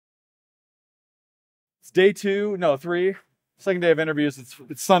It's day 2, no, 3, second day of interviews.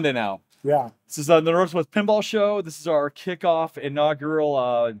 It's Sunday now. Yeah. This is the Northwest Pinball Show. This is our kickoff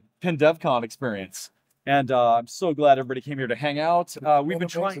inaugural PinDevCon experience. And I'm so glad everybody came here to hang out. We've been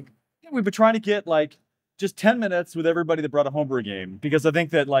trying to get like just 10 minutes with everybody that brought a homebrew game, because I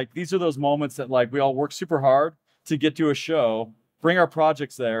think that like these are those moments that like we all work super hard to get to a show, bring our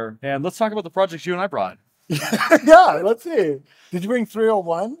projects there, and let's talk about the projects you and I brought. Yeah, let's see. Did you bring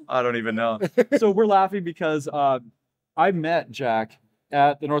 301? I don't even know. So we're laughing because I met Jack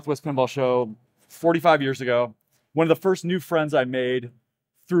at the Northwest Pinball Show 45 years ago. One of the first new friends I made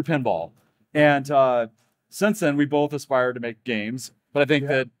through pinball. And since then, we both aspired to make games. But I think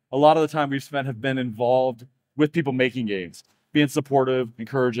that a lot of the time we've spent have been involved with people making games, being supportive,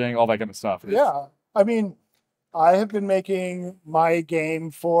 encouraging, all that kind of stuff. Yeah. I mean, I have been making my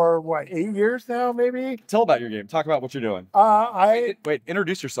game for what, 8 years now, maybe? Tell about your game. Talk about what you're doing. Wait,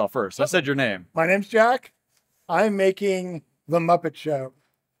 introduce yourself first. I said your name. My name's Jack. I'm making the Muppet Show.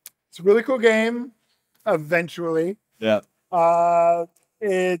 It's a really cool game, eventually. Yeah. I've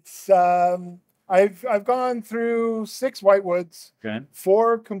gone through 6 Whitewoods,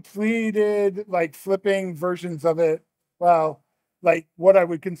 4 completed, like flipping versions of it. Well, like what I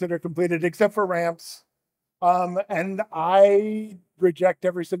would consider completed, except for ramps. And I reject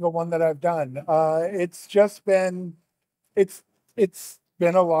every single one that I've done. It's just been, it's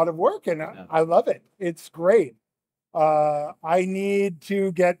been a lot of work, and I love it. It's great. I need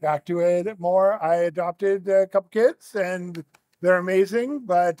to get back to it more. I adopted a couple kids, and they're amazing,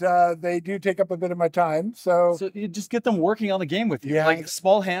 but they do take up a bit of my time. So you just get them working on the game with you. Yeah. Like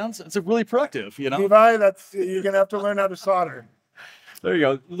small hands, it's really productive, you know? Levi, you're going to have to learn how to solder. There you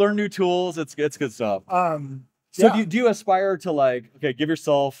go. Learn new tools. It's good stuff. So do you aspire to like, okay, give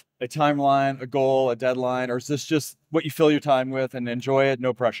yourself a timeline, a goal, a deadline, or is this just what you fill your time with and enjoy it,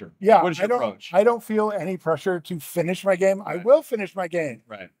 no pressure? Yeah, what is your approach? I don't feel any pressure to finish my game. Right. I will finish my game.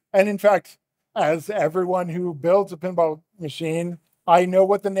 Right. And in fact, as everyone who builds a pinball machine, I know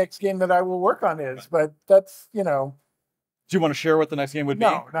what the next game that I will work on is, but that's, you know. Do you want to share what the next game would be?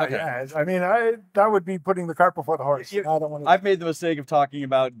 No, not yet. I mean, that would be putting the cart before the horse. I don't want to. I've made the mistake of talking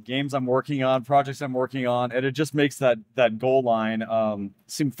about games I'm working on, projects I'm working on, and it just makes that goal line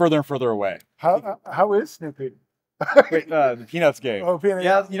seem further and further away. How is Snoopy? Wait, the Peanuts game. Oh, Peanuts.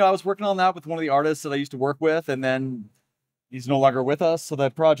 Yeah, you know, I was working on that with one of the artists that I used to work with, and then he's no longer with us, so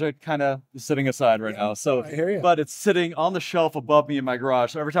that project kind of is sitting aside right now. So, I hear you. But it's sitting on the shelf above me in my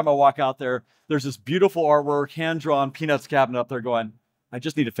garage. So every time I walk out there, there's this beautiful artwork, hand-drawn Peanuts cabinet up there going, I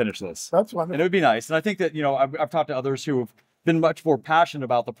just need to finish this. That's wonderful. And it would be nice. And I think that, you know, I've talked to others who have been much more passionate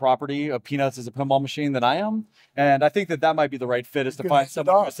about the property of Peanuts as a pinball machine than I am. And I think that that might be the right fit, is to find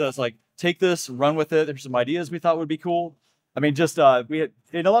someone who says, like, take this, run with it. There's some ideas we thought would be cool. I mean, just and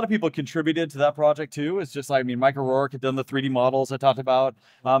a lot of people contributed to that project too. It's just like, I mean, Mike O'Rourke had done the 3D models I talked about.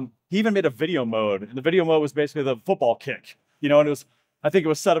 He even made a video mode, and the video mode was basically the football kick, you know, and it was, I think it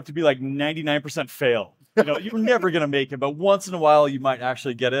was set up to be like 99% fail. You know, you're never going to make it, but once in a while you might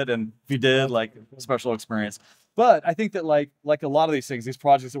actually get it. And if you did, like, special experience. But I think that like a lot of these things, these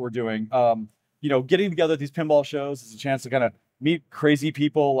projects that we're doing, you know, getting together at these pinball shows is a chance to kind of meet crazy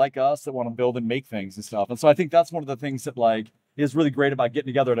people like us that want to build and make things and stuff. And so I think that's one of the things that like is really great about getting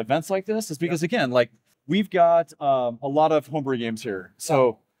together at events like this, is because again, like we've got a lot of homebrew games here.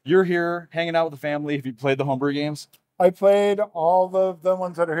 So you're here hanging out with the family. Have you played the homebrew games? I played all of the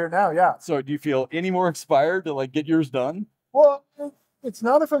ones that are here now. Yeah. So do you feel any more inspired to like get yours done? Well, it's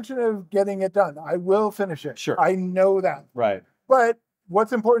not a function of getting it done. I will finish it. Sure. I know that. Right. But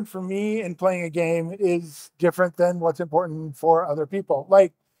what's important for me in playing a game is different than what's important for other people.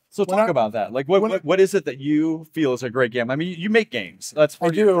 Like, so talk about that. Like, what is it that you feel is a great game? I mean, you make games. That's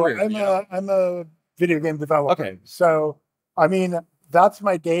part of your career. I'm a video game developer. Okay. So, I mean, that's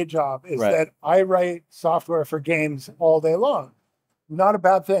my day job, is that I write software for games all day long. Not a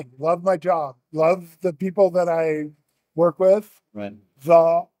bad thing. Love my job. Love the people that I work with. Right.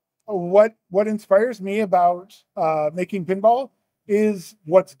 What inspires me about making pinball is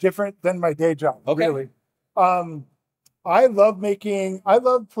what's different than my day job. Okay. Really. I love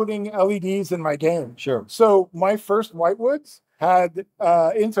putting LEDs in my game. Sure. So my first Whitewoods had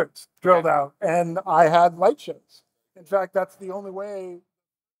inserts drilled out, and I had light shows. In fact, that's the only way,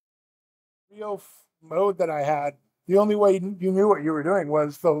 real mode that I had, the only way you knew what you were doing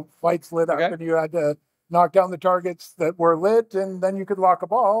was the lights lit up, and you had to knock down the targets that were lit, and then you could lock a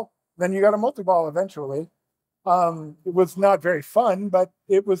ball. Then you got a multi-ball eventually. It was not very fun, but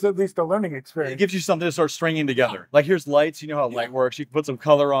it was at least a learning experience. It gives you something to start stringing together. Like, here's lights, you know how light works. You can put some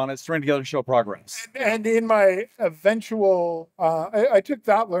color on it, string together and show progress. And in my eventual, I took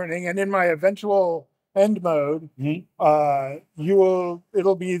that learning, and in my eventual end mode, it'll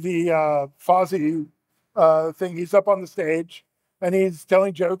be the Fozzie thing. He's up on the stage and he's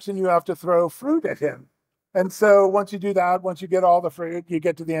telling jokes, and you have to throw fruit at him. And so once you do that, once you get all the fruit, you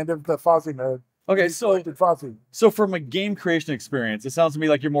get to the end of the Fozzie mode. Okay, so from a game creation experience, it sounds to me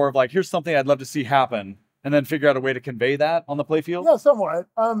like you're more of like, here's something I'd love to see happen, and then figure out a way to convey that on the playfield. Yeah, somewhat.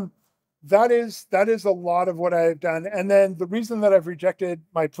 That is a lot of what I've done. And then the reason that I've rejected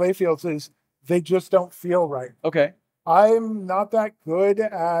my playfields is they just don't feel right. Okay. I'm not that good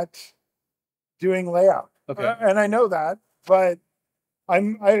at doing layout. Okay. And I know that, but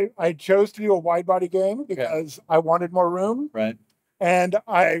I chose to do a wide body game because I wanted more room. Right. And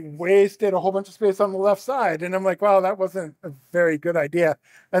I wasted a whole bunch of space on the left side. And I'm like, wow, that wasn't a very good idea.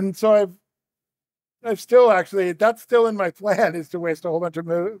 And so I've still actually, that's still in my plan, is to waste a whole bunch of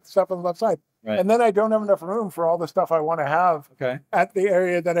stuff on the left side. Right. And then I don't have enough room for all the stuff I want to have at the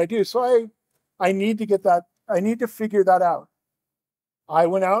area that I do. So I need to get that, I need to figure that out. I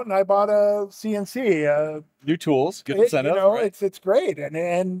went out and I bought a CNC. New tools, good incentive. You know, it's great.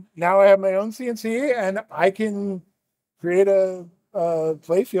 And now I have my own CNC, and I can create a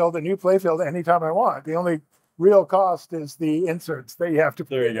playfield, a new playfield, anytime I want. The only real cost is the inserts that you have to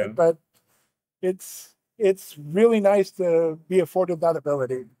put in. There you go. But it's really nice to be afforded that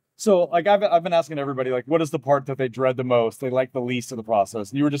ability. So like I've been asking everybody, like, what is the part that they dread the most, they like the least of the process?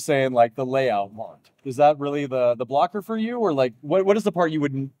 And you were just saying like the layout part. Is that really the blocker for you, or like what is the part you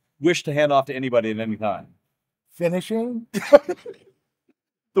would wish to hand off to anybody at any time? Finishing. The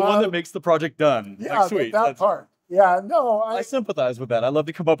one that makes the project done. Yeah, like, sweet. That part. Yeah, no, I sympathize with that. I love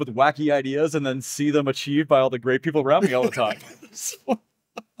to come up with wacky ideas and then see them achieved by all the great people around me all the time.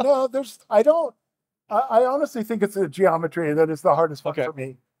 No, I honestly think it's the geometry that is the hardest part for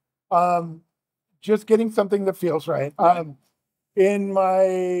me. Just getting something that feels right. In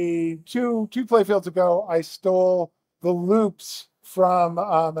my two playfields ago, I stole the loops from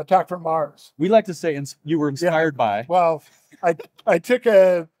Attack from Mars. We like to say you were inspired by. Well, I took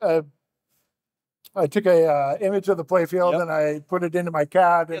a image of the playfield and I put it into my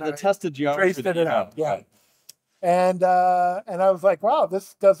CAD and the tested geometry traced it out. Yeah. And I was like, wow,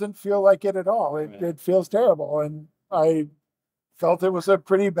 this doesn't feel like it at all. It feels terrible. And I felt it was a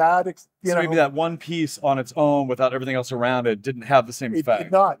pretty bad, maybe that one piece on its own without everything else around it didn't have the same effect. It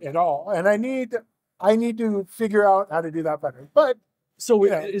did not at all. And I need to figure out how to do that better. But so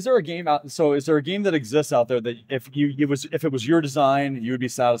is there a game is there a game that exists out there that if it was your design, you would be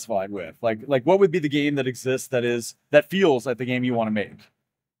satisfied with? Like what would be the game that exists that feels like the game you want to make?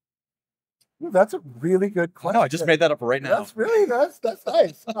 That's a really good question. I just made that up right now. That's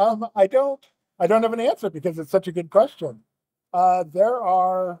nice. I don't have an answer because it's such a good question. I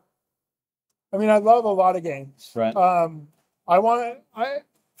love a lot of games. Right.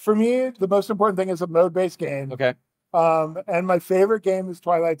 For me, the most important thing is a mode-based game. Okay. And my favorite game is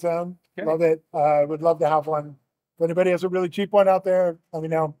Twilight Zone. Okay. Love it. I would love to have one. If anybody has a really cheap one out there, let me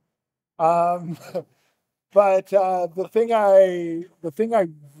know. But the thing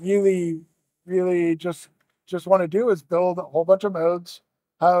I really just want to do is build a whole bunch of modes.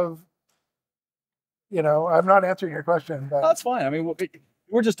 I'm not answering your question, but that's fine. I mean,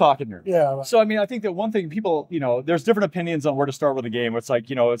 we're just talking here. Yeah. So, I mean, I think that one thing people, there's different opinions on where to start with a game. It's like,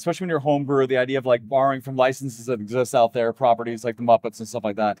 especially when you're homebrew, the idea of like borrowing from licenses that exist out there, properties like the Muppets and stuff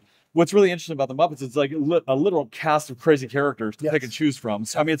like that. What's really interesting about the Muppets is like a literal cast of crazy characters to pick and choose from.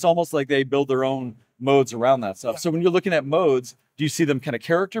 So, I mean, it's almost like they build their own modes around that stuff. Yeah. So when you're looking at modes, do you see them kind of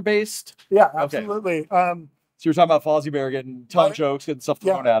character based? Yeah, absolutely. Okay. So you're talking about Fozzie Bear getting jokes, getting stuff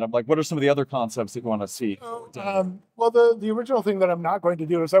thrown at him. Like, what are some of the other concepts that you want to see? Well, the original thing that I'm not going to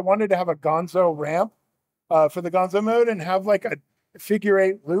do is I wanted to have a Gonzo ramp for the Gonzo mode and have like a figure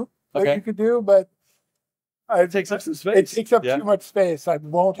 8 loop that you could do, but it takes up some space. It takes up too much space. I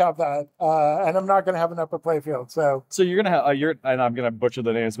won't have that, and I'm not going to have enough of playfield. So you're gonna have and I'm gonna butcher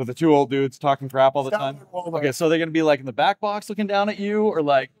the names, but the two old dudes talking crap all the time. Okay, so they're gonna be like in the back box looking down at you, or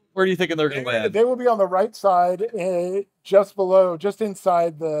like. Where are you thinking they're going to land? They will be on the right side, just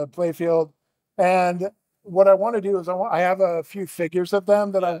inside the playfield. And what I want to do is I have a few figures of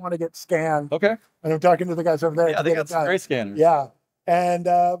them that I want to get scanned. Okay. And I'm talking to the guys over there. Yeah, they got some great scanners. Yeah. And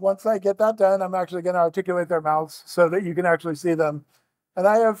once I get that done, I'm actually going to articulate their mouths so that you can actually see them. And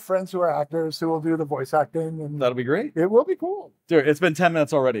I have friends who are actors who will do the voice acting. And that'll be great. It will be cool. Dude, it's been 10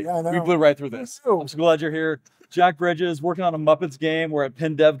 minutes already. Yeah, I know. We blew right through this. I'm so glad you're here. Jack Bridges, working on a Muppets game. We're at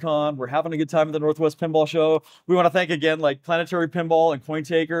PinDevCon. We're having a good time at the Northwest Pinball Show. We want to thank again, like Planetary Pinball and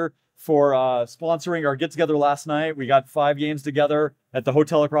CoinTaker for sponsoring our get-together last night. We got 5 games together at the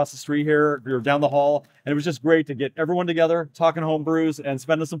hotel across the street here. We were down the hall, and it was just great to get everyone together, talking homebrews, and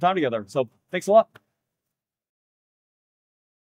spending some time together. So thanks a lot.